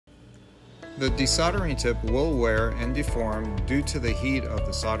The desoldering tip will wear and deform due to the heat of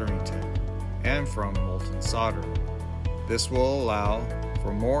the soldering tip and from molten solder. This will allow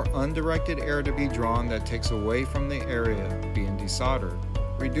for more undirected air to be drawn that takes away from the area being desoldered,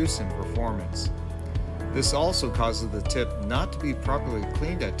 reducing performance. This also causes the tip not to be properly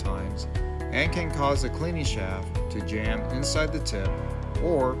cleaned at times and can cause the cleaning shaft to jam inside the tip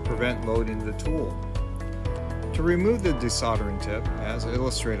or prevent loading the tool. To remove the desoldering tip, as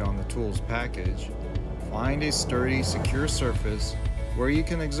illustrated on the tools package, find a sturdy, secure surface where you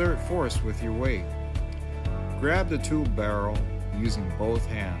can exert force with your weight. Grab the tool barrel using both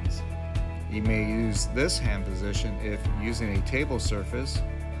hands. You may use this hand position if using a table surface,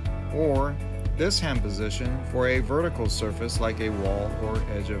 or this hand position for a vertical surface like a wall or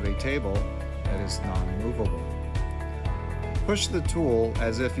edge of a table that is non-movable. Push the tool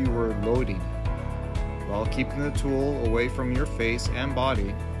as if you were loading it. While keeping the tool away from your face and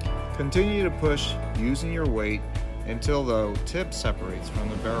body, continue to push using your weight until the tip separates from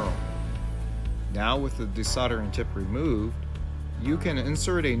the barrel. Now with the desoldering tip removed, you can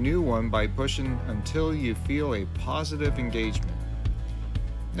insert a new one by pushing until you feel a positive engagement.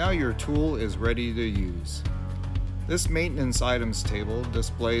 Now your tool is ready to use. This maintenance items table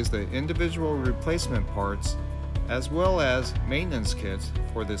displays the individual replacement parts as well as maintenance kits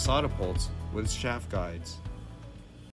for the Soldapults with shaft guides.